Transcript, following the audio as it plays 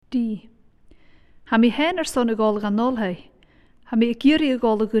D. Ha mi hen son a gáil gan nolhai. Ha mi a giri a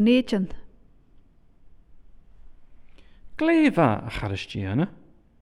gáil a gunéjan. Gléfa a charistiana.